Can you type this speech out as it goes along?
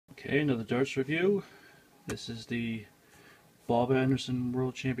Okay, another darts review. This is the Bob Anderson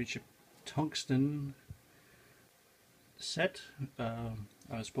World Championship Tungsten set.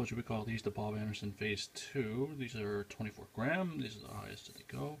 I suppose you would call these the Bob Anderson Phase 2. These are 24 gram. These are the highest that they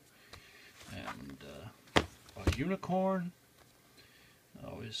go. And a unicorn.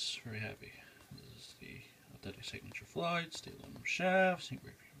 Always very happy. This is the authentic signature flight, steel aluminum shafts,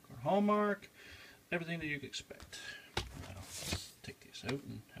 engraved unicorn hallmark, everything that you could expect. Now, let's take these out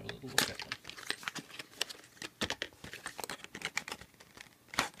and have a little look at them.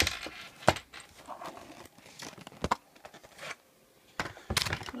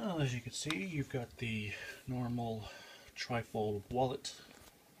 Well, as you can see, you've got the normal trifold wallet,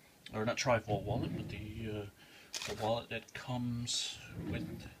 or not trifold wallet, but the wallet that comes with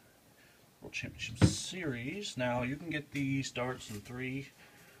World Championship Series. Now, you can get these darts in three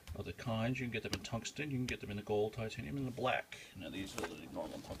other kinds. You can get them in tungsten, you can get them in the gold, titanium, and the black. Now, these are the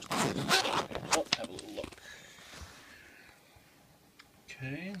normal tungsten. Oh, have a little look.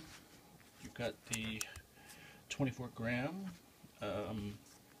 Okay, you've got the 24 gram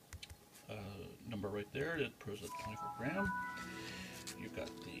number right there that proves that 24 gram. You've got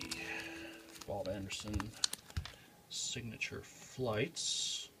the Bob Anderson Signature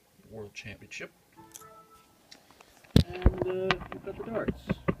Flights World Championship, and you've got the darts.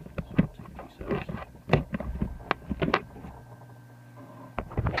 So I'll take these out.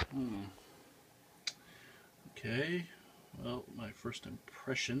 Okay, well, my first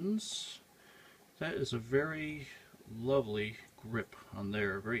impressions. That is a very lovely grip on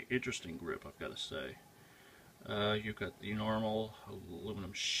there, very interesting grip, I've got to say. You've got the normal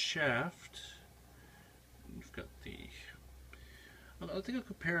aluminum shaft. You've got the, I think I'll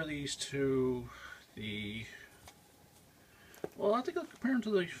compare these to the, well, I think I'll compare them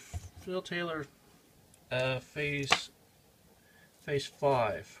to the Phil Taylor Phase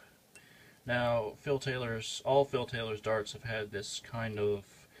 5. Now, all Phil Taylor's darts have had this kind of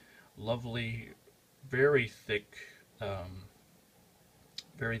lovely, very thick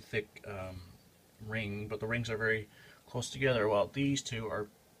ring, but the rings are very close together, while these two are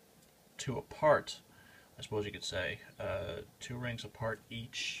two apart, I suppose you could say. 2 rings apart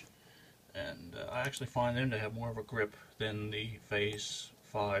each, and I actually find them to have more of a grip than the Phase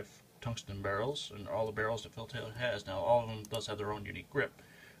 5 tungsten barrels, and all the barrels that Phil Taylor has. Now, all of them does have their own unique grip,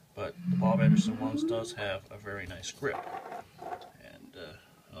 but the Bob Anderson ones does have a very nice grip, and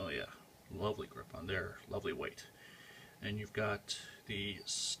oh yeah, lovely grip on there, lovely weight. And you've got the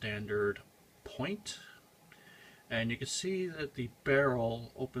standard point, and you can see that the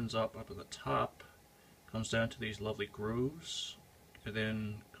barrel opens up at the top, comes down to these lovely grooves, and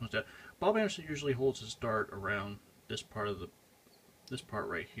then comes down. Bob Anderson usually holds his dart around this part of this part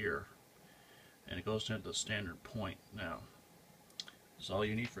right here, and it goes down to the standard point. Now, this is all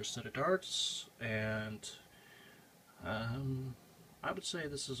you need for a set of darts, and I would say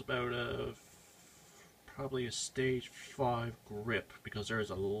this is about probably a stage 5 grip, because there is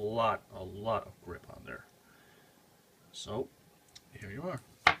a lot of grip on there. So here you are,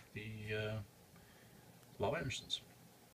 the Bob Andersons.